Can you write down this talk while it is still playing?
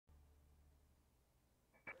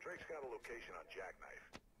just got a location on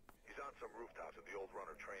JACKNIFE. He's on some rooftops at the old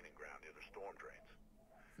runner training ground near the storm drains.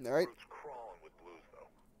 Alright. Route's crawling with blues, though.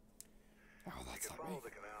 Oh, that's You can not follow me.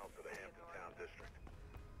 the canal to the Hampton Town District.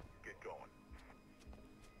 Get going.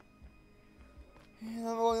 Yeah,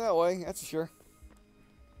 I'm not going that way, that's for sure.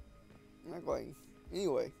 I'm not going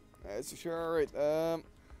anyway. That's for sure. Alright,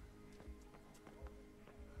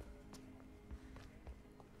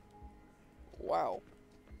 wow.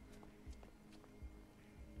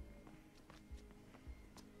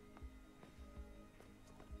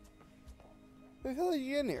 Where the hell are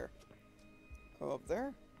you in here? Oh, up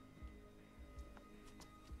there?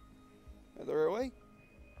 Is the right way?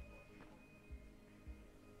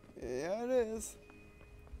 Yeah, it is.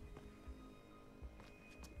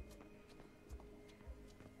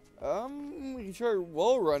 We can try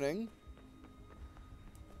wall running.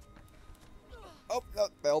 Oh, no,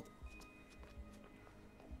 failed.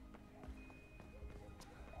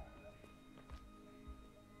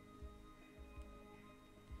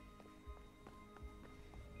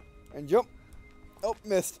 And jump. Oh,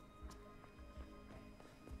 missed.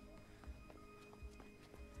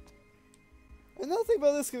 Another thing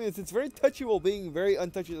about this game is it's very touchy while being very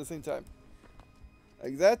untouchy at the same time.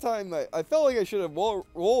 Like that time, I felt like I should have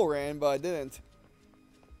wall ran, but I didn't.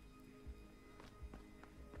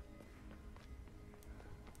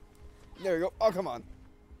 There we go. Oh, come on.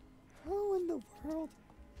 How in the world?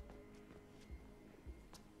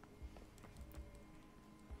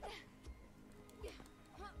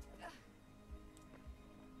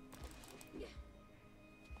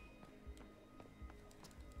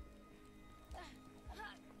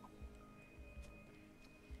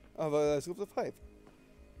 Oh, but let's scoop the pipe.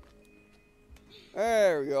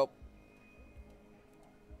 There we go.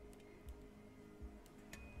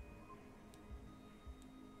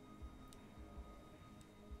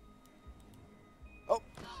 Oh.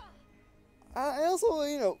 I also,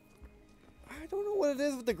 you know, I don't know what it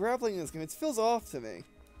is with the grappling in this game. It feels off to me.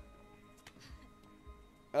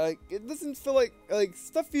 Like, it doesn't feel like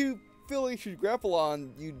stuff you feel like you should grapple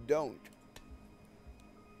on, you don't.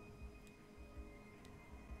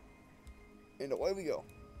 And away we go.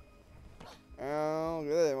 Oh,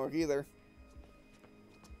 that didn't work either.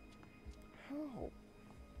 How?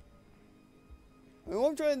 I mean, what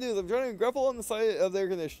I'm trying to do is I'm trying to grapple on the side of the air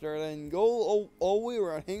conditioner and then go all the way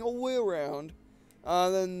around, hang all the way around,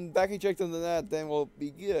 then back and check them to that, then we'll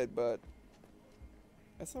be good, but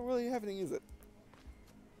that's not really happening, is it?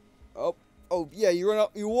 Oh, yeah, you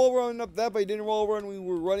wall run up that, but you didn't wall run. We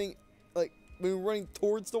were running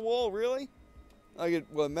towards the wall, really? Like it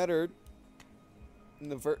would have mattered. You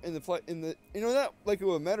know, not like it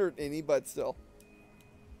would have mattered any, but still.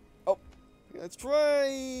 Oh, let's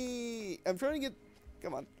try. I'm trying to get.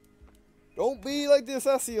 Come on. Don't be like the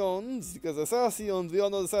Assassins, because the Assassins, we all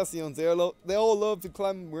know the Assassins. They all love to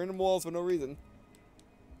climb random walls for no reason.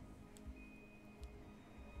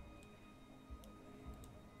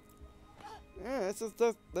 Yeah,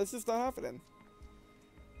 that's just not happening.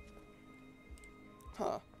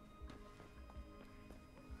 Huh.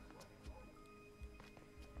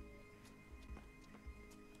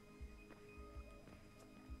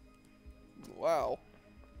 Wow.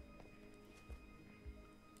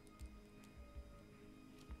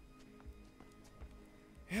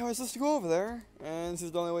 Yeah, I was supposed to go over there, and this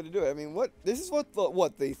is the only way to do it. I mean, this is what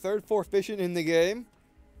the third, fourth mission in the game?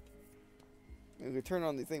 We could turn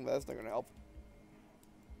on the thing, but that's not gonna help.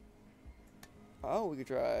 Oh, we could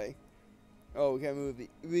try. Oh, we can't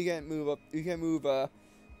move up. We can't move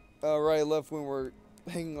right, left when we're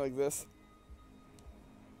hanging like this.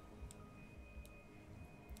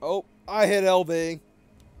 Oh, I hit LB.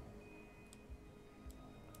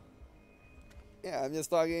 Yeah, I'm just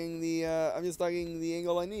talking the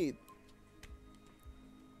angle I need.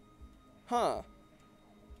 Huh.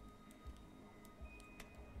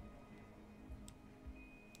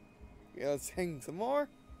 Yeah, let's hang some more.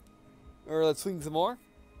 Or let's swing some more.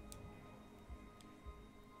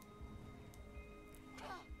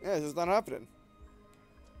 Yeah, it's just not happening.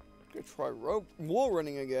 Gonna try wall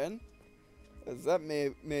running again. As that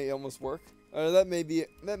may almost work. That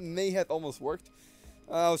may have almost worked.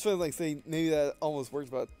 I was trying to say maybe that almost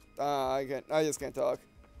worked, but I just can't talk.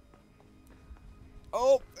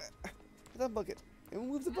 Oh, that bucket. Can we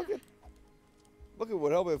move the bucket? Bucket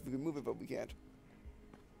would help if we could move it, but we can't.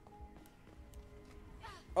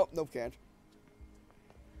 Oh, nope, can't.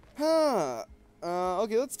 Huh.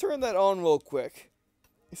 Okay, let's turn that on real quick.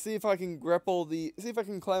 See if I can see if I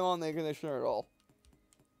can climb on the air conditioner at all.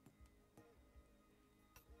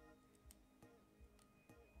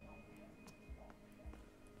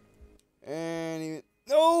 And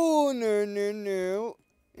no.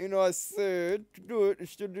 You know, though I said to do it, it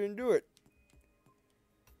still didn't do it.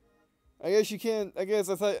 I guess you can. I guess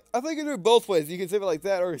I thought you can do it both ways. You can save it like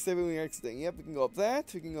that, or save it when you're exiting. Yep, we can go up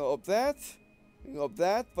that. We can go up that. We can go up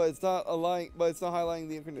that, but it's not aligning. But it's not highlighting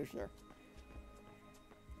the air conditioner.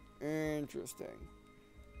 Interesting.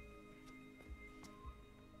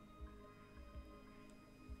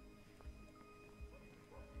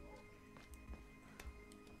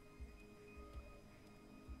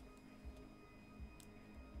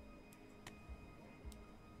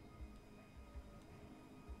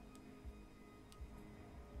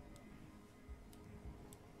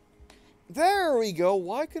 There we go.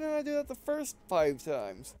 Why couldn't I do that the first 5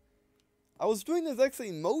 times? I was doing this actually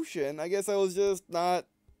in motion. I guess I was just not...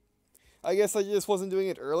 I guess I just wasn't doing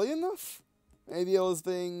it early enough? Maybe I was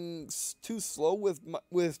being too slow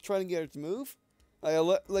with trying to get it to move?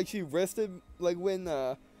 Like she rested, like when,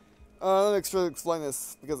 let me explain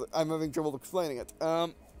this, because I'm having trouble explaining it.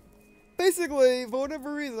 Basically, for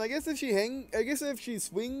whatever reason, I guess if she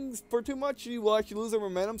swings for too much, she will actually lose her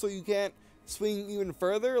momentum, so you can't swing even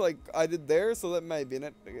further, like I did there, so that might be in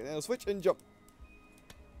it. Okay, now switch and jump.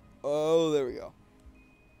 Oh, there we go.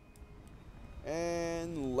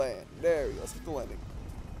 And land. There we go. Skip the landing.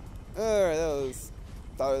 Alright, that was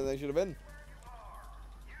better than they should have been.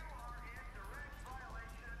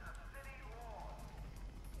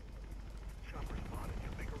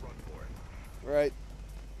 Right.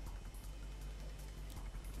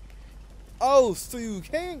 Oh, so you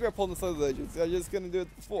can grapple on the side of the edges. I was just gonna do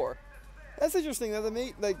it before. That's interesting that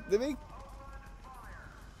they make.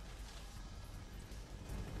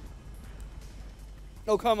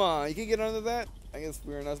 Oh, come on. You can get under that? I guess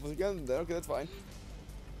we're not supposed to get under that. Okay, that's fine.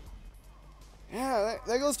 Yeah,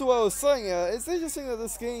 that goes to what I was saying. It's interesting that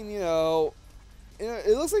this game, you know,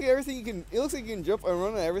 it looks like everything you can. It looks like you can jump and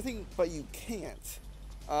run on everything, but you can't.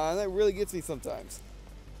 And that really gets me sometimes.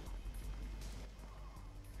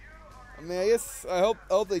 I mean, I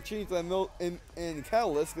hope they change that in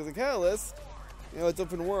Catalyst, because in Catalyst, you know, it's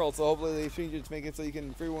open world, so hopefully they change it to make it so you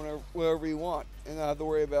can free wherever you want, and not have to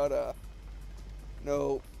worry about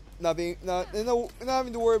not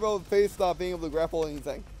having to worry about the face not being able to grapple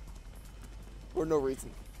anything for no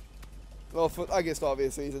reason. Well, I guess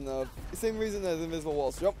obvious reason, the same reason as invisible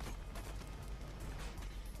walls. Jump.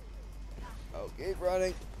 Okay,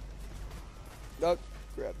 running. Duck.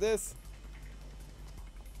 Grab this.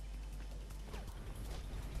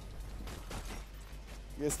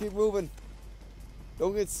 Just keep moving.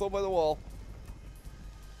 Don't get slowed by the wall.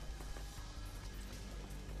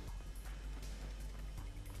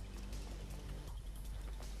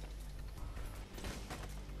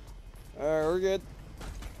 Alright, we're good.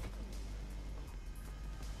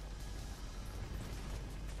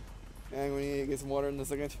 And we need to get some water in a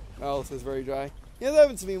second. Oh, this is very dry. Yeah, that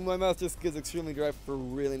happens to me. My mouth just gets extremely dry for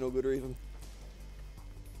really no good reason.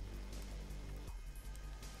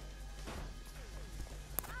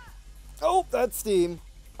 Oh, that's steam.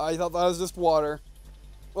 I thought that was just water.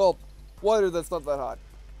 Well, water that's not that hot.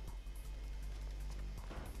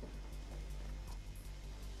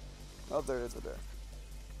 Oh, there it is right there.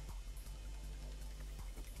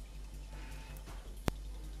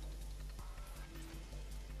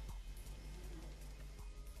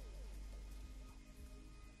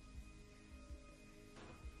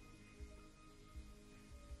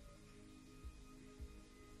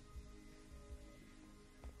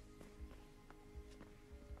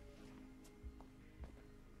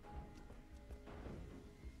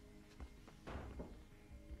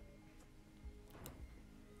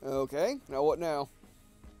 Okay, now what now?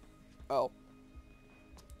 Oh.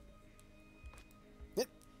 Hit.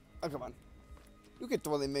 Oh, come on. You can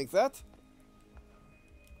totally make that.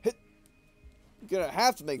 Hit. You're gonna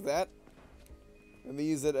have to make that. Let me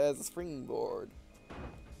use it as a springboard.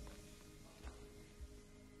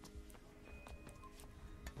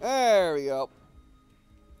 There we go.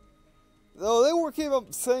 Though they came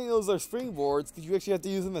up saying those are springboards, because you actually have to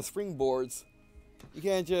use them as springboards. You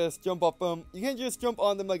can't just jump up them. You can't just jump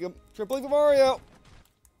on them like a trampoline for Mario.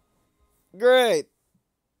 Great.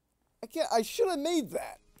 I should have made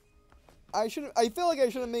that. I feel like I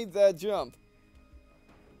should have made that jump.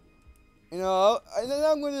 You know,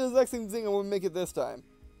 now I'm going to do the exact same thing. I'm going to make it this time.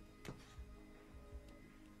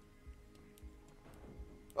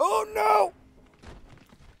 Oh no!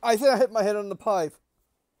 I think I hit my head on the pipe.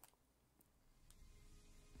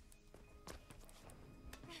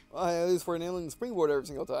 Well, at least we're nailing the springboard every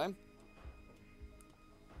single time.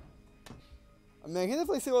 I mean, I can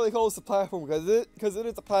definitely see why they call this a platform, because it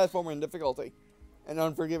is a platformer in difficulty and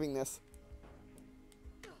unforgivingness.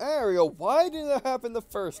 There we go. Why did that happen the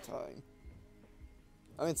first time?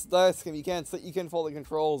 I mean, it's a dice game. You can't follow the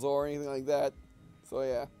controls or anything like that. So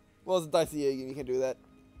yeah. Well, it's a dice game. You can't do that.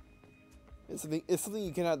 It's something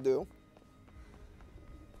you cannot do.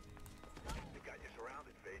 They've got you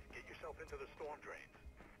surrounded, Faith. Get yourself into the storm drains.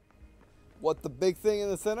 What, the big thing in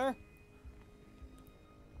the center?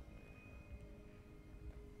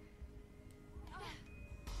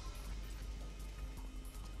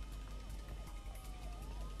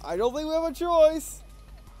 I don't think we have a choice.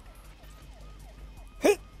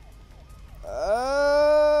 Hit.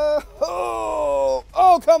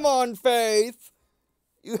 Oh, come on, Faith.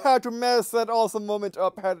 You had to mess that awesome moment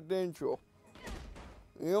up, didn't you?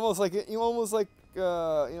 You almost like the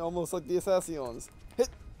Assassins. Hit.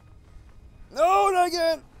 No, not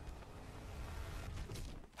again.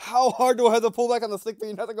 How hard do I have to pull back on the stick for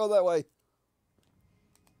you not to go that way?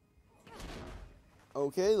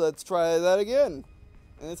 Okay, let's try that again.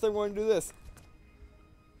 And this time we're going to do this.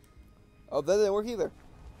 Oh, that didn't work either.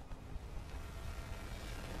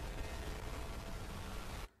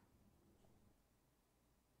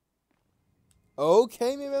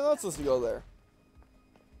 Okay, maybe I'm not supposed to go there.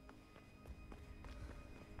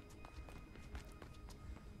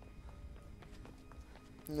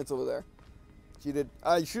 It's over there. Cheated.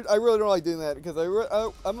 I really don't like doing that because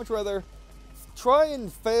I'd much rather try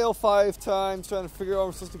and fail 5 times trying to figure out where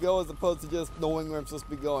I'm supposed to go as opposed to just knowing where I'm supposed to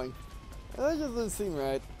be going. And that just doesn't seem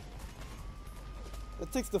right.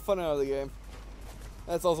 It takes the fun out of the game.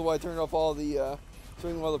 That's also why I turned off all the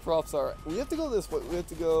showing where the props are. We have to go this way. We have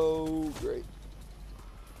to go great.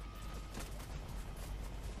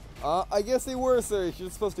 I guess they were serious. You're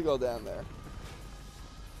supposed to go down there.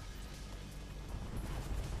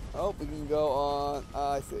 Oh, we can go on.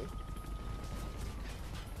 I see.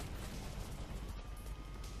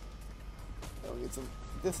 Now we get some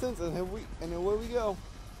distance, and away we go.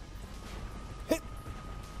 Hit!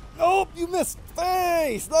 Nope, you missed.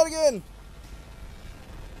 Face! Not again.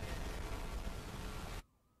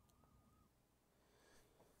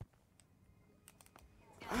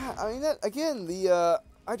 I mean, that again.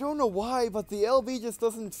 I don't know why, but the LB just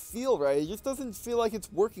doesn't feel right. It just doesn't feel like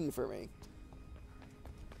it's working for me.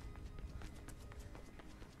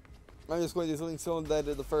 I'm just going to do something so that I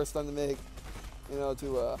did the first time to make,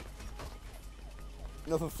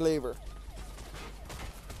 for flavor.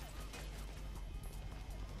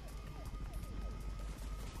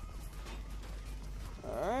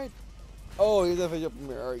 Alright. Oh, he's definitely up from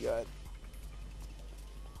here. Alright, got it.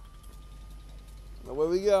 Away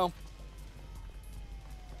we go.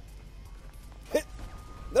 Hit!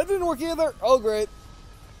 That didn't work either! Oh, great.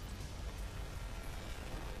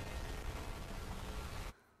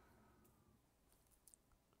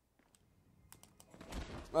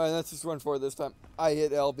 Alright, let's just run for it this time. I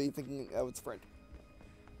hit LB thinking I would sprint.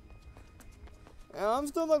 And I'm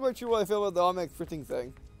still not quite sure what I feel about the automatic sprinting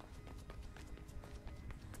thing.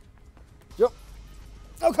 Jump!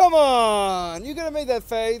 Oh, come on! You could have made that,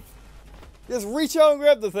 Faith. Just reach out and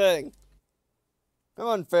grab the thing. Come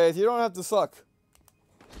on, Faith. You don't have to suck.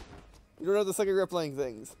 You don't have to suck at grappling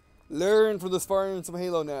things. Learn from the Spartans from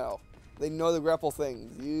Halo now. They know the grapple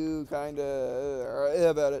things. You kinda are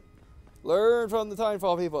about it. Learn from the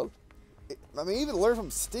Timefall people. I mean, even learn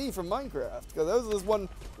from Steve from Minecraft. Because there was this one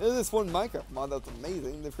Minecraft mod that's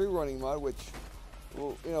amazing. The free running mod, which,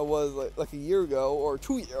 was like a year ago or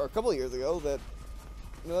a couple of years ago. That,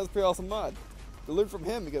 that's a pretty awesome mod. To learn from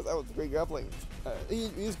him because that was great grappling. He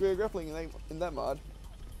used great grappling in that mod.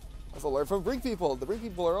 Also learn from Brink people. The Brink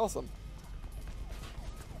people are awesome.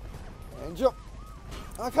 And jump.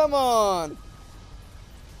 Oh, come on.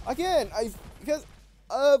 Again, because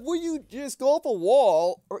when you just go up a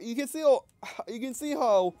wall, or you can see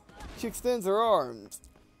how she extends her arms.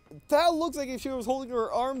 That looks like if she was holding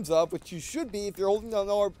her arms up, which you should be if you're holding down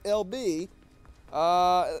LB.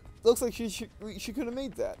 It looks like she could have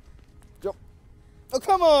made that. Jump. Oh,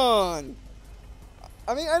 come on!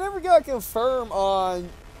 I mean, I never got confirmed on,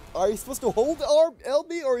 are you supposed to hold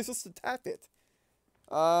LB or are you supposed to tap it?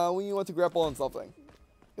 When you want to grapple on something.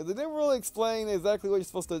 Because they didn't really explain exactly what you're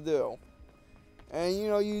supposed to do. And,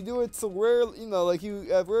 you do it so rare, like you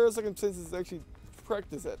have rare circumstances to actually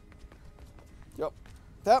practice it. Yep.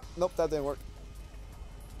 Tap. Nope, that didn't work.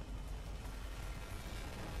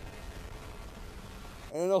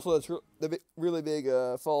 And also, the really big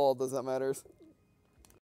fall does not matter.